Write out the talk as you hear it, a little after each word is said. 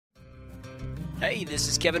Hey, this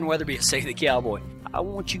is Kevin Weatherby at Say the Cowboy. I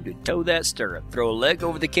want you to toe that stirrup, throw a leg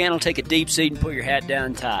over the cantle, take a deep seat, and pull your hat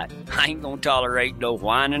down tight. I ain't gonna tolerate no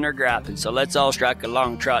whining or griping, so let's all strike a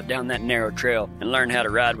long trot down that narrow trail and learn how to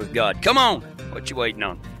ride with God. Come on! What you waiting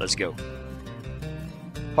on? Let's go.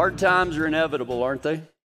 Hard times are inevitable, aren't they?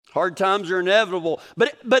 Hard times are inevitable.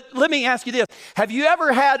 But let me ask you this. Have you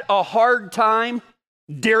ever had a hard time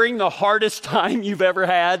during the hardest time you've ever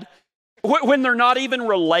had? When they're not even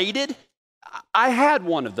related? I had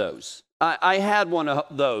one of those. I had one of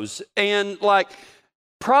those. And like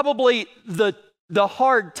probably the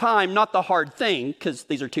hard time, not the hard thing, because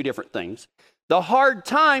these are two different things. The hard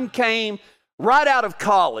time came right out of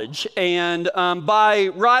college. And by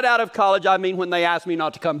right out of college, I mean when they asked me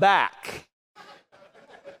not to come back.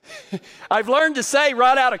 I've learned to say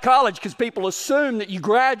right out of college because people assume that you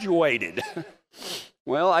graduated.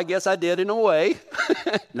 Well, I guess I did in a way.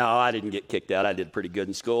 No, I didn't get kicked out. I did pretty good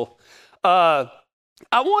in school. I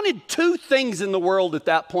wanted two things in the world at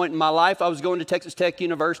that point in my life. I was going to Texas Tech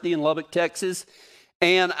University in Lubbock, Texas,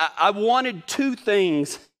 and I wanted two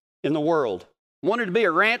things in the world. I wanted to be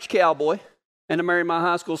a ranch cowboy and to marry my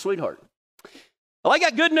high school sweetheart. Well, I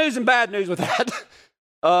got good news and bad news with that.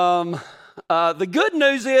 The good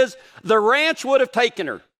news is the ranch would have taken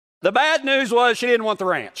her. The bad news was she didn't want the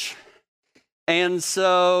ranch. And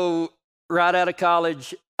so right out of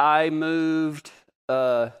college, I moved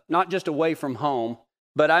not just away from home,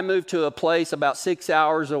 but I moved to a place about 6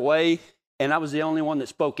 hours away, and I was the only one that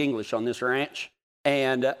spoke English on this ranch.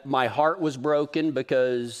 And my heart was broken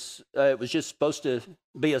because it was just supposed to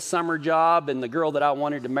be a summer job, and the girl that I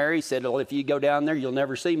wanted to marry said, well, if you go down there, you'll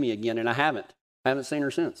never see me again, and I haven't seen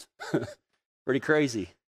her since. Pretty crazy.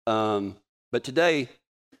 But today,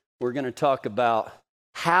 we're going to talk about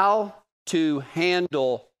how to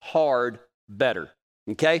handle hard better,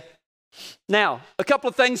 okay? Now, a couple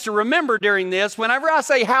of things to remember during this. Whenever I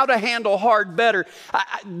say how to handle hard better,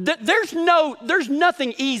 there's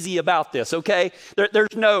nothing easy about this, okay?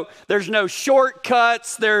 There's no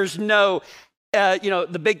shortcuts. There's no,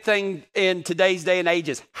 the big thing in today's day and age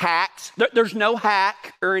is hacks. There's no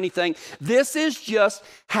hack or anything. This is just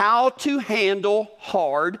how to handle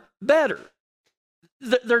hard better.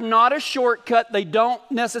 They're not a shortcut. They don't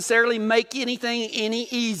necessarily make anything any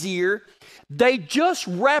easier. They just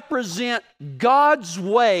represent God's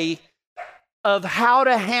way of how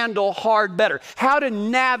to handle hard better, how to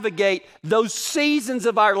navigate those seasons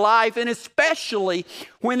of our life, and especially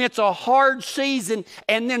when it's a hard season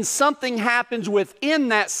and then something happens within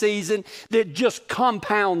that season that just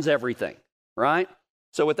compounds everything, right?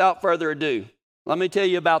 So without further ado, let me tell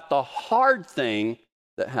you about the hard thing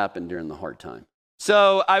that happened during the hard time.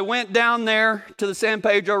 So I went down there to the San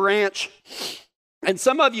Pedro Ranch, and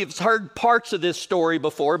some of you have heard parts of this story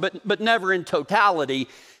before, but never in totality.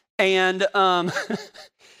 And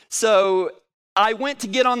so I went to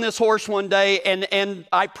get on this horse one day, and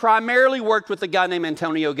I primarily worked with a guy named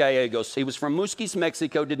Antonio Gallegos. He was from Musquis,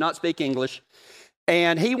 Mexico, did not speak English,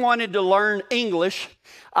 and he wanted to learn English.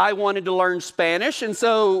 I wanted to learn Spanish, and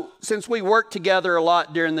so since we worked together a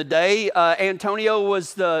lot during the day, Antonio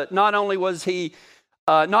was not only was he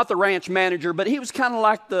not the ranch manager, but he was kind of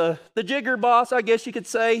like the jigger boss, I guess you could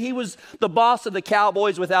say. He was the boss of the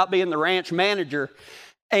Cowboys without being the ranch manager.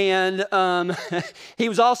 And he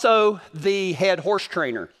was also the head horse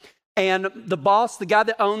trainer. And the boss, the guy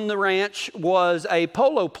that owned the ranch, was a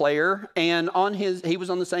polo player, and he was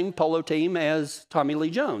on the same polo team as Tommy Lee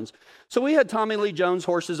Jones. So we had Tommy Lee Jones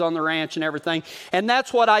horses on the ranch and everything. And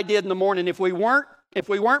that's what I did in the morning. If we weren't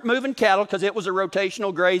moving cattle, because it was a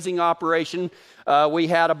rotational grazing operation, we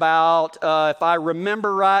had about, if I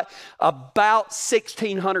remember right, about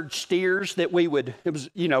 1,600 steers that we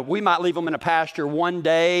might leave them in a pasture one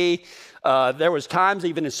day. There was times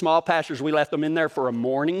even in small pastures, we left them in there for a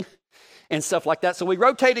morning and stuff like that. So we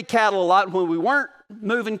rotated cattle a lot. And when we weren't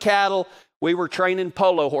moving cattle, we were training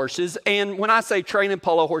polo horses. And when I say training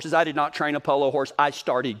polo horses, I did not train a polo horse. I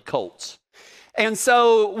started colts. And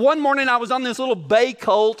so one morning I was on this little bay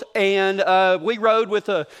colt, and we rode with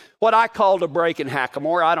what I called a breaking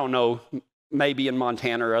hackamore. I don't know, maybe in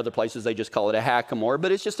Montana or other places they just call it a hackamore,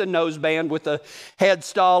 but it's just a noseband with a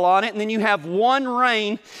headstall on it. And then you have one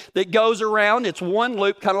rein that goes around. It's one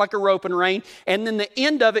loop, kind of like a roping rein. And then the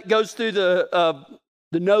end of it goes through the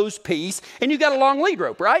nose piece. And you got a long lead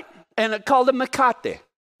rope, right? And it's called a macate,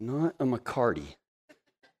 not a McCarty.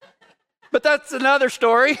 But that's another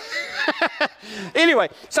story. Anyway,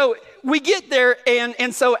 so we get there,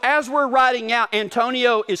 and so as we're riding out,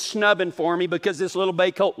 Antonio is snubbing for me because this little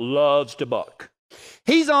bay colt loves to buck.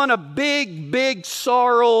 He's on a big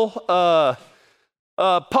sorrel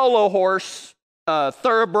polo horse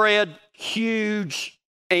thoroughbred, huge,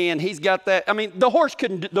 and he's got that. I mean, the horse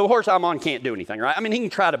I'm on can't do anything, right? I mean, he can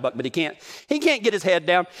try to buck, but he can't get his head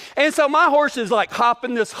down. And so my horse is like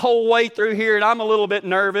hopping this whole way through here, and I'm a little bit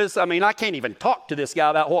nervous. I mean, I can't even talk to this guy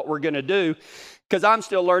about what we're going to do because I'm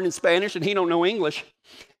still learning Spanish and he don't know English.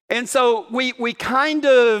 And so we kind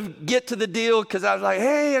of get to the deal because I was like,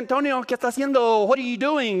 hey, Antonio, ¿qué está haciendo? What are you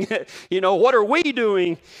doing? What are we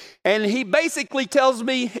doing? And he basically tells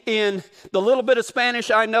me in the little bit of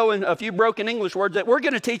Spanish I know and a few broken English words that we're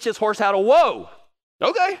going to teach this horse how to whoa.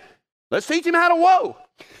 Okay, let's teach him how to whoa.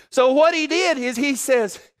 So what he did is he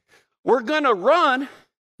says, we're going to run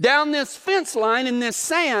down this fence line in this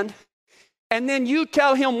sand, and then you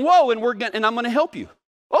tell him whoa, and I'm going to help you.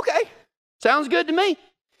 Okay, sounds good to me.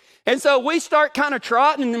 And so we start kind of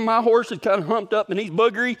trotting, and then my horse is kind of humped up, and he's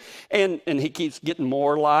boogery, and he keeps getting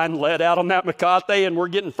more line let out on that macate, and we're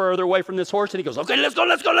getting further away from this horse, and he goes, okay, let's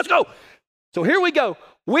go. So here we go.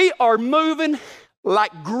 We are moving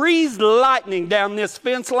like greased lightning down this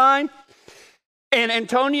fence line, and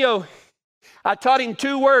Antonio, I taught him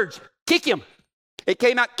 2 words, kick him. It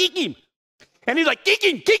came out, kick him. And he's like, kick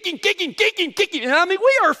him. And I mean,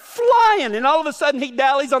 we are flying, and all of a sudden he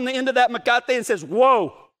dallies on the end of that macate and says,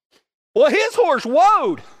 whoa. Well, his horse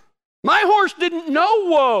whoaed. My horse didn't know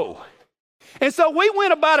whoa. And so we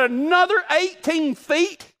went about another 18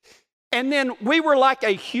 feet, and then we were like a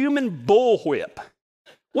human bullwhip.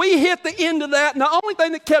 We hit the end of that, and the only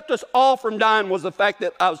thing that kept us all from dying was the fact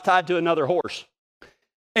that I was tied to another horse.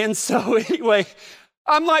 And so anyway,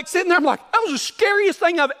 I'm like sitting there, I'm like, that was the scariest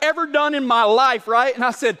thing I've ever done in my life, right? And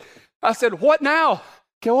I said, what now?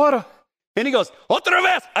 ¿Qué hora? And he goes, otra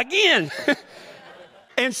vez, again.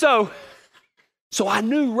 And so I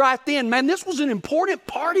knew right then, man, this was an important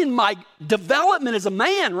part in my development as a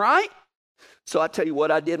man, right? So I tell you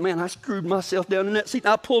what I did, man, I screwed myself down in that seat,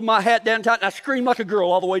 and I pulled my hat down tight, and I screamed like a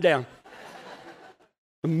girl all the way down.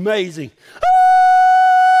 Amazing. Ah!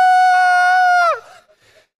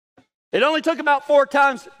 It only took about 4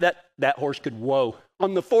 times that horse could whoa.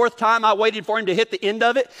 On the 4th time, I waited for him to hit the end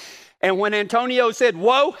of it. And when Antonio said,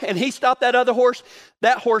 whoa, and he stopped that other horse,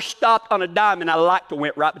 that horse stopped on a dime, and I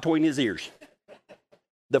went right between his ears.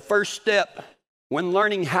 The first step when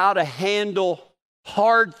learning how to handle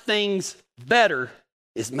hard things better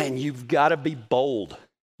is, man, you've got to be bold.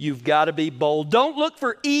 You've got to be bold. Don't look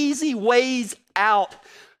for easy ways out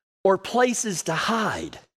or places to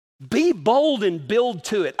hide. Be bold and build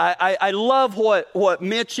to it. I love what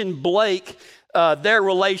Mitch and Blake, their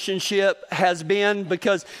relationship has been,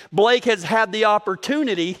 because Blake has had the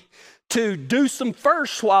opportunity to do some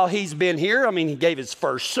firsts while he's been here. I mean, he gave his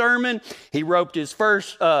first sermon. He necked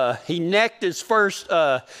his first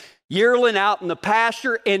yearling out in the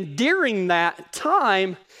pasture. And during that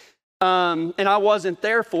time, and I wasn't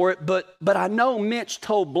there for it, but I know Mitch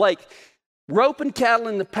told Blake, roping cattle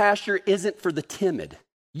in the pasture isn't for the timid.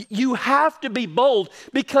 You have to be bold,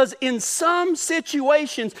 because in some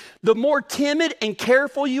situations, the more timid and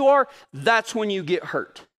careful you are, that's when you get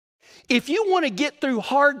hurt. If you want to get through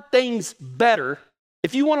hard things better,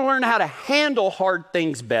 if you want to learn how to handle hard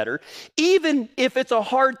things better, even if it's a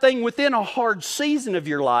hard thing within a hard season of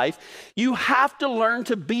your life, you have to learn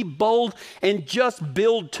to be bold and just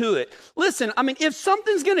build to it. Listen, I mean, if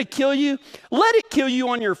something's going to kill you, let it kill you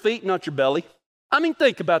on your feet, not your belly. I mean,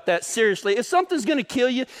 think about that seriously. If something's going to kill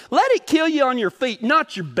you, let it kill you on your feet,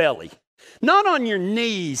 not your belly. Not on your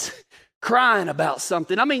knees crying about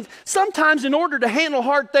something. I mean, sometimes in order to handle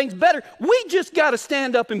hard things better, we just got to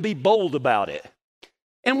stand up and be bold about it.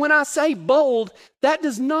 And when I say bold, that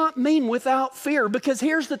does not mean without fear, because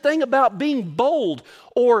here's the thing about being bold,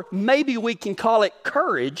 or maybe we can call it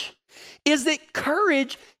courage, is that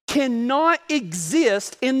courage cannot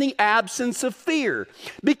exist in the absence of fear,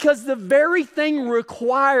 because the very thing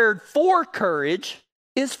required for courage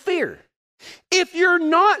is fear. If you're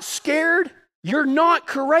not scared, you're not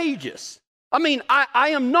courageous. I mean, I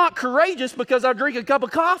am not courageous because I drink a cup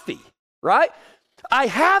of coffee, right? I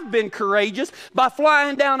have been courageous by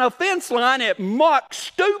flying down a fence line at Mach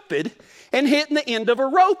stupid and hitting the end of a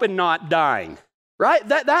rope and not dying. Right?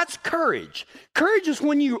 That's courage. Courage is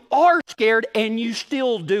when you are scared and you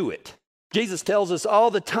still do it. Jesus tells us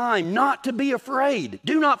all the time not to be afraid.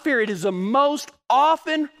 Do not fear. It is the most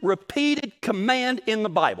often repeated command in the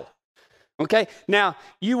Bible. Okay? Now,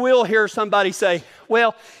 you will hear somebody say,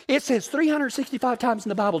 well, it says 365 times in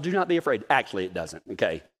the Bible, do not be afraid. Actually, it doesn't.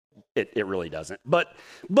 Okay? It really doesn't. But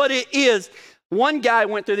it is. One guy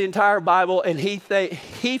went through the entire Bible, and he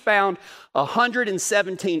found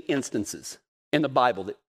 117 instances in the Bible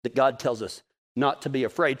that God tells us not to be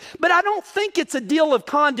afraid. But I don't think it's a deal of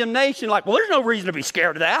condemnation, like, well, there's no reason to be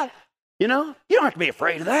scared of that. You know, you don't have to be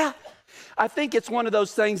afraid of that. I think it's one of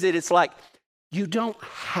those things that it's like, you don't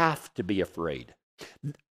have to be afraid.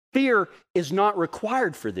 Fear is not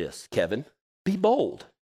required for this, Kevin. Be bold.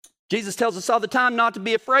 Jesus tells us all the time not to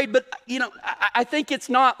be afraid, but, you know, I think it's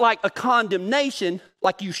not like a condemnation,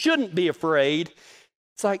 like you shouldn't be afraid.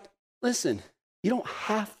 It's like, listen, you don't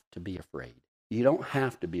have to be afraid. You don't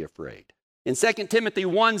have to be afraid. In 2 Timothy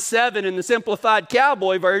 1:7 in the Simplified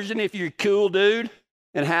Cowboy version, if you're a cool dude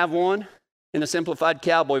and have one, in the Simplified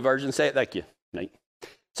Cowboy version, say it like you, Nate.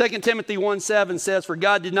 2 Timothy 1:7 says, "For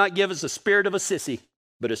God did not give us a spirit of a sissy,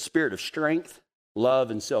 but a spirit of strength,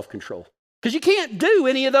 love, and self-control." Because you can't do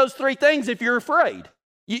any of those three things if you're afraid.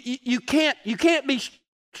 You can't be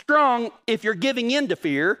strong if you're giving in to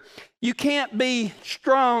fear. You can't be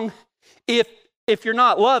strong if you're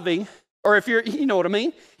not loving, or if you're, you know what I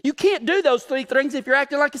mean? You can't do those three things if you're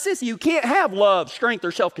acting like a sissy. You can't have love, strength,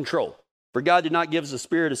 or self-control. For God did not give us a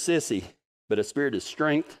spirit of sissy, but a spirit of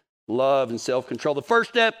strength, love, and self-control. The first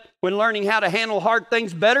step when learning how to handle hard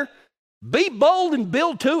things better, be bold and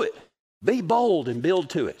build to it. Be bold and build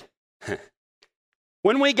to it.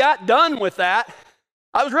 When we got done with that,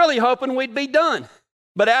 I was really hoping we'd be done.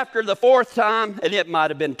 But after the fourth time, and it might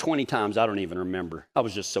have been 20 times, I don't even remember. I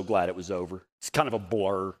was just so glad it was over. It's kind of a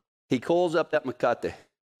blur. He pulls up that macate,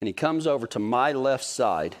 and he comes over to my left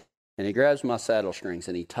side, and he grabs my saddle strings,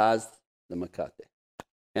 and he ties the macate.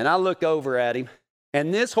 And I look over at him,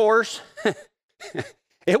 and this horse,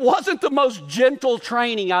 it wasn't the most gentle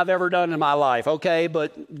training I've ever done in my life, okay?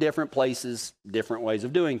 But different places, different ways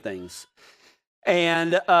of doing things.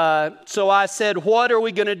 And so I said, "What are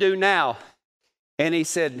we going to do now?" And he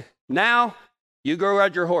said, "Now you go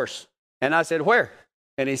ride your horse." And I said, "Where?"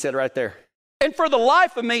 And he said, "Right there." And for the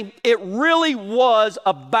life of me, it really was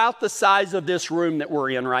about the size of this room that we're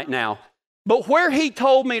in right now. But where he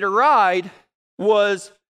told me to ride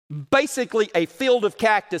was basically a field of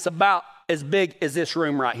cactus about as big as this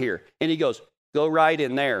room right here. And he goes, "Go right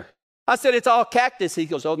in there." I said, "It's all cactus." He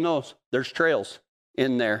goes, "Oh no, there's trails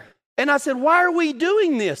in there." And I said, "Why are we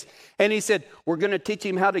doing this?" And he said, "We're going to teach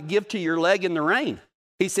him how to give to your leg in the rain."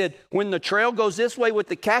 He said, "When the trail goes this way with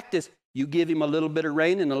the cactus, you give him a little bit of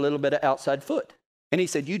rain and a little bit of outside foot." And he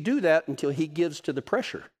said, "You do that until he gives to the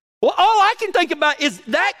pressure." Well, all I can think about is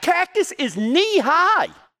that cactus is knee high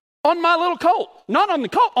on my little colt. Not on the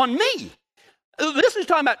colt, on me. This is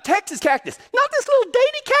talking about Texas cactus, not this little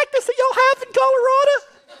dainty cactus that y'all have in Colorado.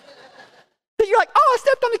 That you're like, "Oh, I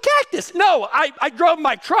stepped on the cactus." No, I drove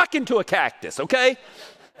my truck into a cactus, okay?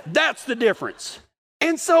 That's the difference.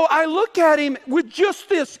 And so I look at him with just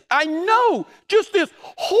this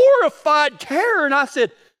horrified terror. And I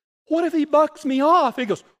said, "What if he bucks me off?" He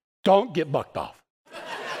goes, "Don't get bucked off."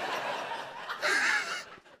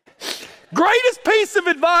 Greatest piece of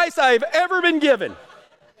advice I've ever been given.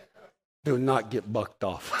 Do not get bucked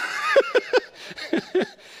off.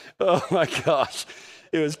 Oh my gosh,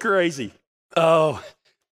 it was crazy. Oh,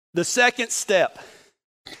 the second step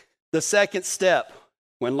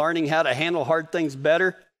when learning how to handle hard things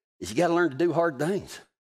better is you got to learn to do hard things.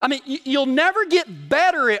 I mean, you'll never get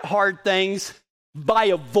better at hard things by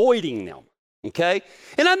avoiding them, okay?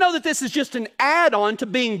 And I know that this is just an add-on to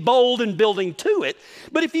being bold and building to it,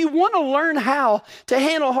 but if you want to learn how to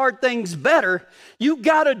handle hard things better, you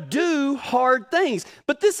got to do hard things.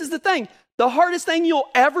 But this is the thing, the hardest thing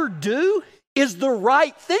you'll ever do is the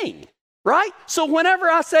right thing. Right? So whenever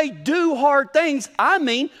I say do hard things, I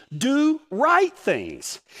mean do right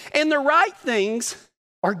things. And the right things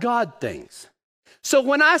are God things. So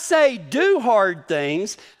when I say do hard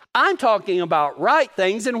things, I'm talking about right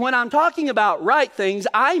things. And when I'm talking about right things,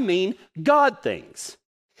 I mean God things.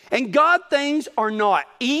 And God things are not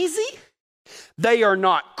easy. They are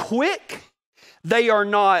not quick. They are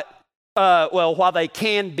not, while they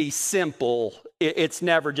can be simple, it's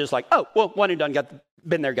never just like, "Oh, well, one and done,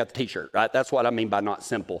 been there, got the t-shirt," right? That's what I mean by not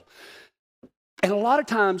simple. And a lot of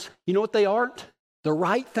times, you know what they aren't? The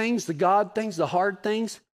right things, the God things, the hard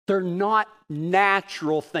things, they're not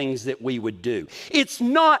natural things that we would do. It's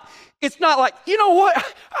not like, you know what?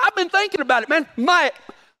 I've been thinking about it, man.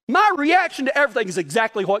 My reaction to everything is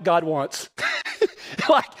exactly what God wants.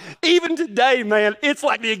 Like, even today, man, it's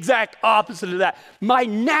like the exact opposite of that. My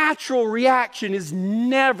natural reaction is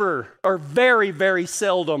never, or very, very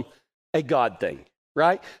seldom, a God thing.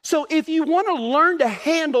 Right? So if you want to learn to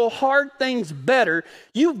handle hard things better,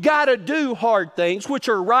 you've got to do hard things, which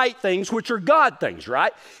are right things, which are God things,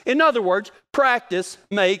 right? In other words, practice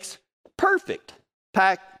makes perfect.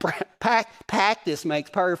 Practice makes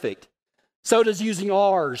perfect. So does using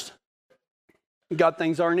R's. God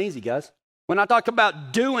things aren't easy, guys. When I talk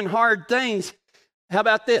about doing hard things, how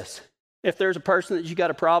about this? If there's a person that you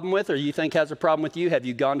got a problem with or you think has a problem with you, have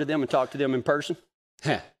you gone to them and talked to them in person?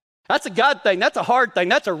 That's a God thing. That's a hard thing.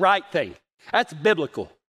 That's a right thing. That's biblical.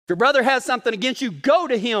 If your brother has something against you, go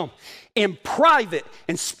to him in private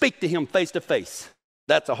and speak to him face to face.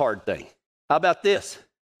 That's a hard thing. How about this?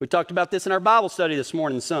 We talked about this in our Bible study this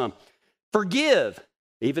morning some. Forgive,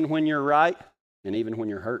 even when you're right and even when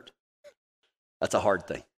you're hurt. That's a hard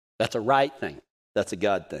thing. That's a right thing. That's a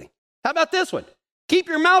God thing. How about this one? Keep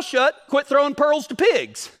your mouth shut. Quit throwing pearls to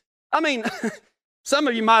pigs. I mean, some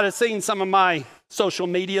of you might have seen some of my social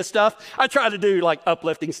media stuff. I try to do like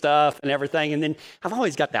uplifting stuff and everything. And then I've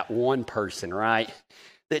always got that one person, right,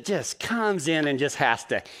 that just comes in and just has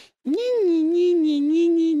to, you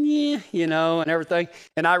know, and everything.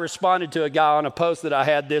 And I responded to a guy on a post that I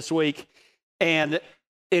had this week. And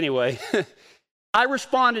anyway, I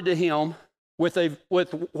responded to him with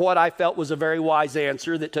what I felt was a very wise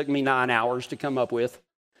answer that took me 9 hours to come up with.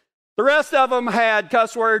 The rest of them had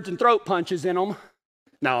cuss words and throat punches in them.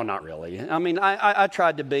 No, not really. I mean, I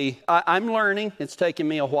tried to be. I'm learning. It's taken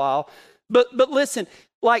me a while. But listen,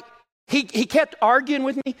 like he kept arguing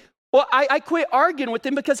with me. Well, I quit arguing with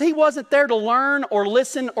him because he wasn't there to learn or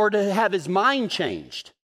listen or to have his mind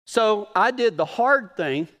changed. So I did the hard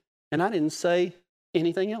thing, and I didn't say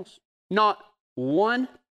anything else. Not one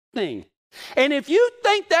thing. And if you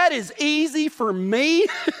think that is easy for me,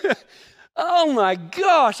 oh my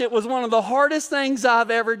gosh, it was one of the hardest things I've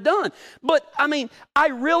ever done. But I mean, I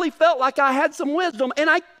really felt like I had some wisdom, and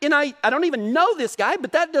I don't even know this guy,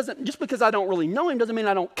 but that doesn't, just because I don't really know him doesn't mean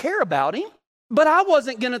I don't care about him. But I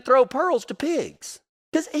wasn't going to throw pearls to pigs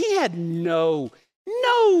because he had no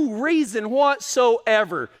reason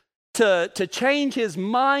whatsoever to change his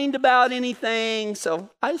mind about anything. So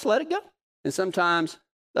I just let it go. And sometimes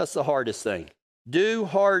that's the hardest thing. Do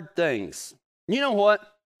hard things. You know what?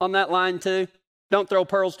 On that line too, don't throw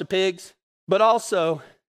pearls to pigs, but also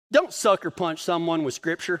don't sucker punch someone with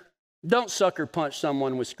Scripture. Don't sucker punch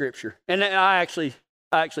someone with Scripture. And I actually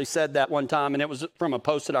said that one time, and it was from a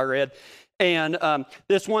post that I read. And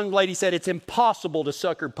this one lady said, it's impossible to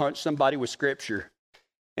sucker punch somebody with Scripture.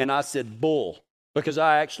 And I said, bull, because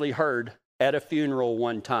I actually heard at a funeral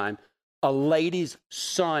one time, a lady's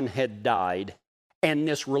son had died. And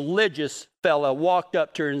this religious fella walked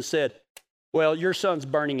up to her and said, well, your son's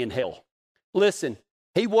burning in hell. Listen,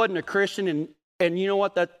 he wasn't a Christian, and you know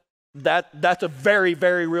what? That's a very,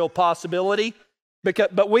 very real possibility.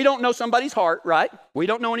 But we don't know somebody's heart, right? We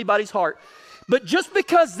don't know anybody's heart. But just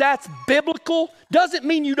because that's biblical doesn't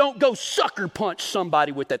mean you don't go sucker punch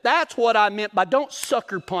somebody with it. That's what I meant by don't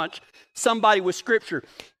sucker punch somebody with Scripture.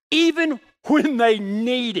 Even when they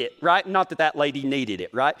need it, right? Not that lady needed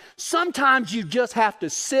it, right? Sometimes you just have to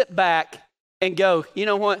sit back and go, you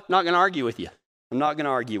know what? I'm not going to argue with you. I'm not going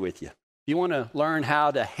to argue with you. If you want to learn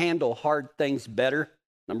how to handle hard things better,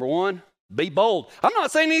 number one, be bold. I'm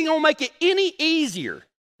not saying anything will make it any easier,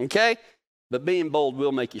 okay? But being bold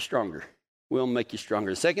will make you stronger. Will make you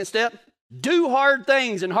stronger. The second step, do hard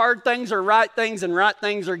things, and hard things are right things, and right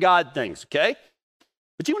things are God things, okay?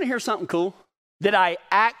 But you want to hear something cool that I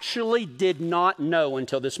actually did not know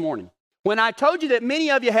until this morning? When I told you that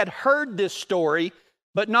many of you had heard this story,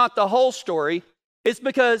 but not the whole story, it's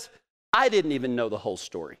because I didn't even know the whole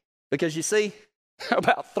story. Because you see,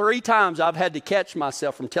 about 3 times I've had to catch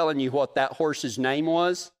myself from telling you what that horse's name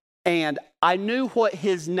was, and I knew what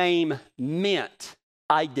his name meant.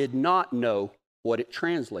 I did not know what it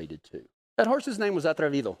translated to. That horse's name was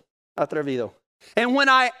Atrevido. Atrevido. And when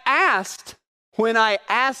I asked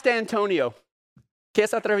Antonio, ¿Qué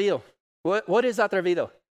es atrevido? What is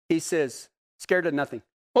atrevido? He says, scared of nothing.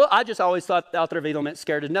 Well, I just always thought atrevido meant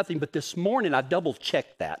scared of nothing, but this morning I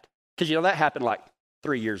double-checked that. Because, you know, that happened like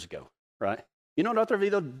 3 years ago, right? You know what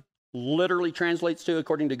atrevido literally translates to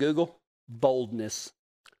according to Google? Boldness.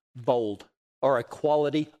 Bold. Or a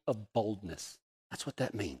quality of boldness. That's what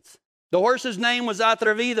that means. The horse's name was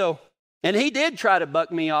Atrevido, and he did try to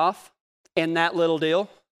buck me off in that little deal.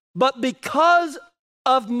 But because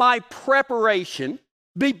of my preparation,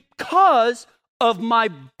 because of my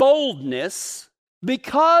boldness,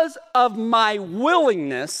 because of my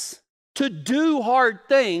willingness to do hard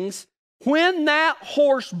things, when that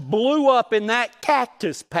horse blew up in that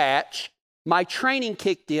cactus patch, my training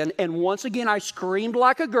kicked in, and once again I screamed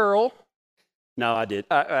like a girl. No, I did.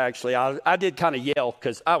 I did kind of yell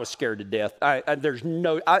because I was scared to death.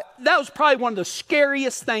 That was probably one of the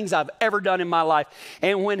scariest things I've ever done in my life.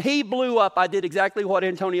 And when he blew up, I did exactly what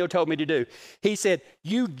Antonio told me to do. He said,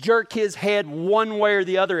 you jerk his head one way or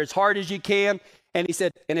the other as hard as you can. And he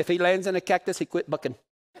said, and if he lands in a cactus, he quit bucking.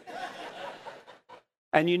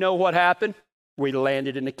 And you know what happened? We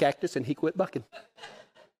landed in the cactus and he quit bucking.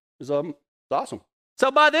 It's awesome.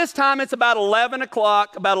 So by this time, it's about 11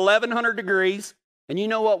 o'clock, about 1,100 degrees. And you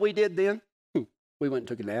know what we did then? We went and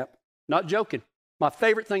took a nap. Not joking. My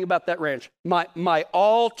favorite thing about that ranch, my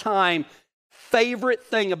all-time favorite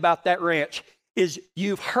thing about that ranch is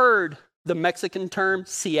you've heard the Mexican term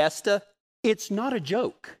siesta. It's not a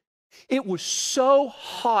joke. It was so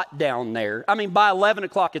hot down there. I mean, by 11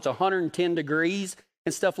 o'clock, it's 110 degrees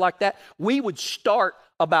and stuff like that. We would start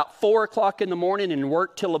about 4 o'clock in the morning and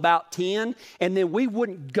work till about 10, and then we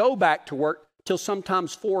wouldn't go back to work till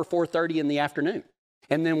sometimes 4 or 4:30 in the afternoon.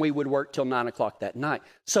 And then we would work till 9 o'clock that night.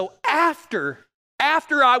 So after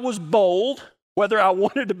I was bold, whether I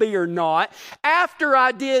wanted to be or not, after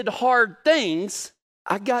I did hard things,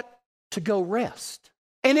 I got to go rest.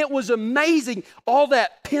 And it was amazing, all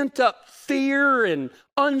that pent-up fear and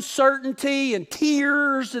uncertainty and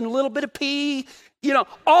tears and a little bit of pee,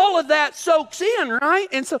 all of that soaks in, right?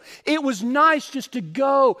 And so it was nice just to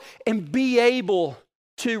go and be able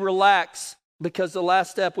to relax, because the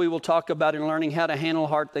last step we will talk about in learning how to handle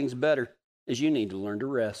hard things better is you need to learn to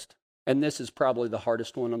rest. And this is probably the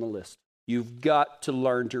hardest one on the list. You've got to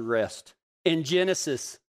learn to rest. In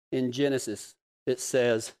Genesis, it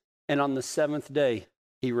says, and on the seventh day,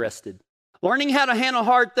 he rested. Learning how to handle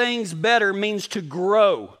hard things better means to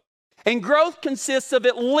grow. And growth consists of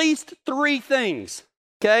at least 3 things,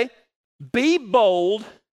 okay? Be bold,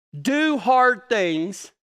 do hard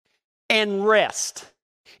things, and rest.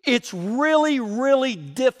 It's really, really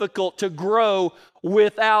difficult to grow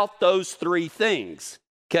without those 3 things,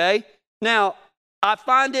 okay? Now, I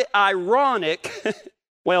find it ironic.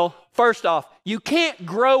 Well, first off, you can't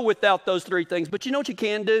grow without those 3 things, but you know what you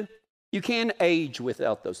can do? You can age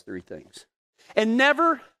without those 3 things. And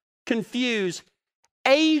never confuse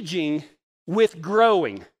aging with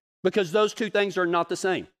growing, because those 2 things are not the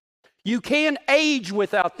same. You can age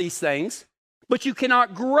without these things, but you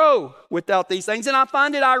cannot grow without these things. And I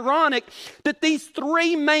find it ironic that these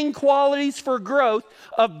 3 main qualities for growth,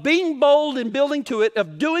 of being bold and building to it,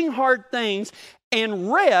 of doing hard things,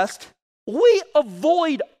 and rest, we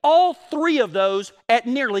avoid all 3 of those at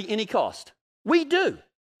nearly any cost. We do.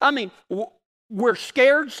 I mean, we're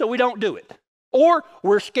scared, so we don't do it. Or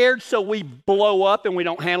we're scared, so we blow up and we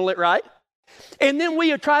don't handle it right. And then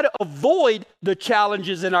we try to avoid the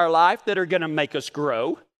challenges in our life that are going to make us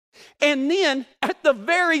grow. And then, at the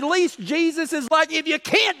very least, Jesus is like, if you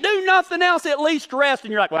can't do nothing else, at least rest.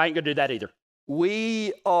 And you're like, well, I ain't going to do that either.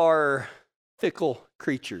 We are fickle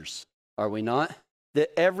creatures, are we not?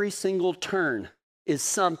 That every single turn is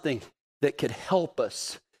something that could help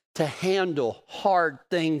us to handle hard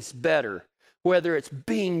things better, whether it's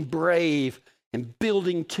being brave and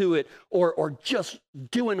building to it, or just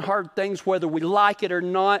doing hard things whether we like it or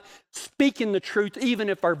not, speaking the truth even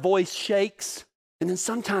if our voice shakes. And then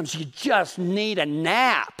sometimes you just need a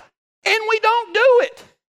nap. And we don't do it.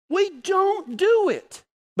 We don't do it.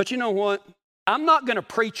 But you know what? I'm not going to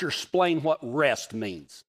preach or explain what rest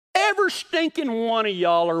means. Every stinking one of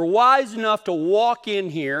y'all are wise enough to walk in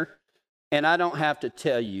here, and I don't have to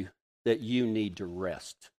tell you that you need to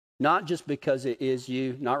rest. Not just because it is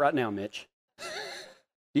you. Not right now, Mitch.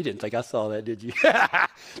 You didn't think I saw that, did you?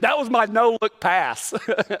 That was my no-look pass.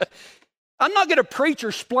 I'm not going to preach or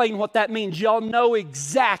explain what that means. Y'all know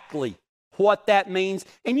exactly what that means,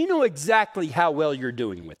 and you know exactly how well you're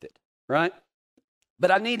doing with it, right?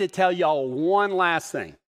 But I need to tell y'all one last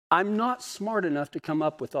thing. I'm not smart enough to come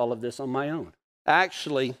up with all of this on my own.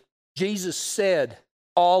 Actually, Jesus said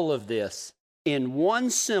all of this in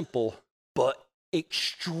one simple but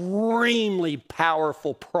extremely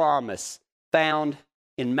powerful promise found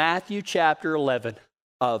in Matthew chapter 11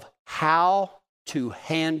 of how to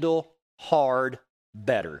handle hard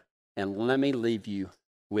better. And let me leave you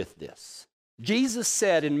with this. Jesus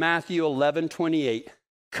said in Matthew 11:28,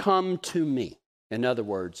 come to me. In other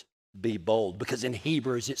words, be bold. Because in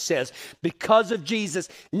Hebrews it says, because of Jesus,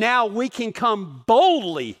 now we can come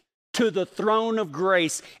boldly to the throne of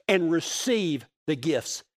grace and receive the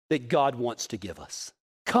gifts that God wants to give us.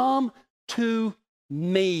 Come to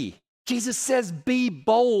me. Jesus says, be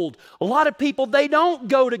bold. A lot of people, they don't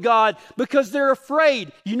go to God because they're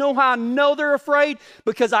afraid. You know how I know they're afraid?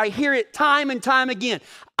 Because I hear it time and time again.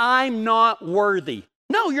 I'm not worthy.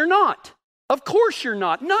 No, you're not. Of course you're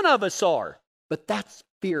not. None of us are. But that's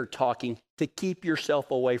fear talking to keep yourself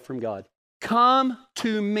away from God. Come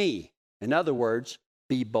to me. In other words,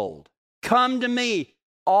 be bold. Come to me,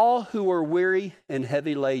 all who are weary and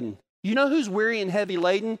heavy laden. You know who's weary and heavy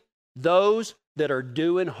laden? Those that are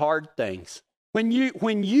doing hard things. When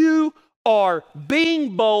you are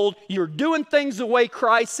being bold, you're doing things the way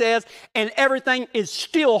Christ says, and everything is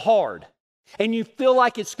still hard, and you feel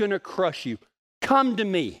like it's going to crush you. Come to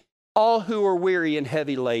me. all who are weary and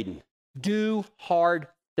heavy laden, do hard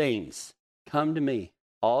things. Come to me,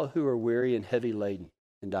 all who are weary and heavy laden,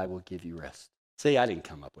 and I will give you rest. See, I didn't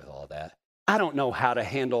come up with all that. I don't know how to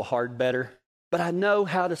handle hard better, but I know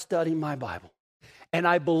how to study my Bible. And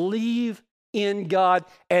I believe in God,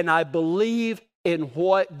 and I believe in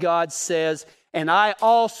what God says. And I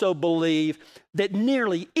also believe that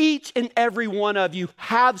nearly each and every one of you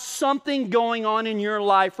have something going on in your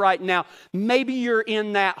life right now. Maybe you're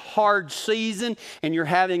in that hard season and you're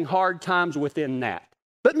having hard times within that.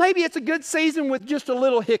 But maybe it's a good season with just a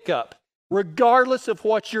little hiccup. Regardless of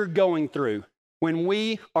what you're going through, when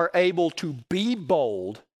we are able to be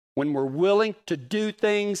bold, when we're willing to do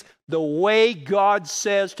things the way God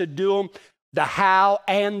says to do them, the how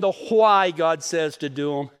and the why God says to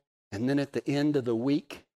do them, and then at the end of the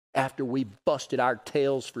week, after we busted our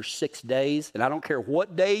tails for 6 days, and I don't care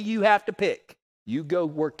what day you have to pick, you go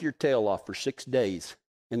work your tail off for 6 days,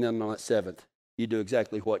 and then on that 7th, you do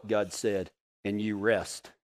exactly what God said, and you rest.